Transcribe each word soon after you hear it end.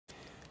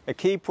A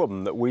key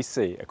problem that we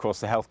see across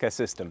the healthcare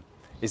system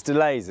is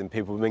delays in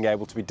people being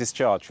able to be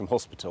discharged from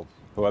hospital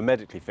who are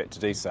medically fit to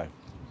do so.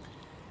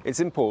 It's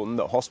important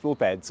that hospital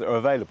beds are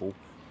available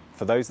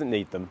for those that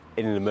need them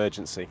in an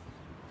emergency.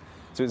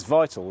 So it's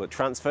vital that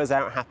transfers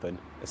out happen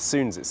as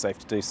soon as it's safe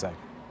to do so.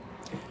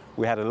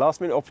 We had a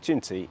last-minute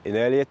opportunity in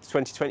earlier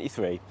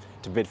 2023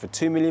 to bid for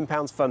 £2 million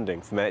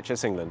funding from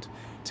NHS England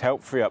to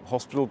help free up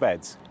hospital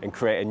beds and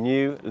create a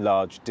new,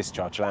 large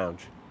discharge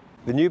lounge.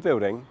 The new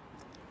building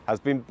has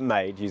been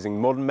made using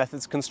modern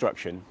methods of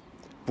construction,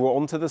 brought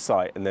onto the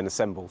site and then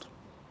assembled.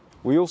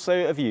 We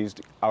also have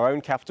used our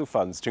own capital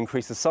funds to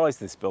increase the size of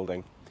this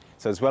building,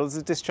 so as well as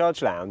the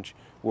discharge lounge,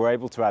 we're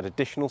able to add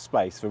additional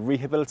space for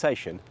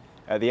rehabilitation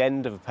at the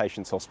end of a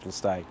patient's hospital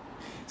stay.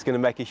 It's going to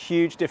make a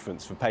huge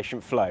difference for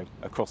patient flow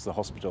across the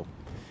hospital,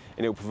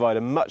 and it will provide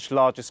a much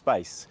larger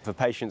space for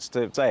patients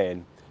to stay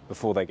in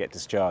before they get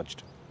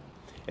discharged.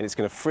 And it's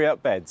going to free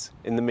up beds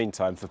in the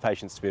meantime for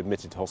patients to be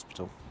admitted to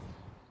hospital.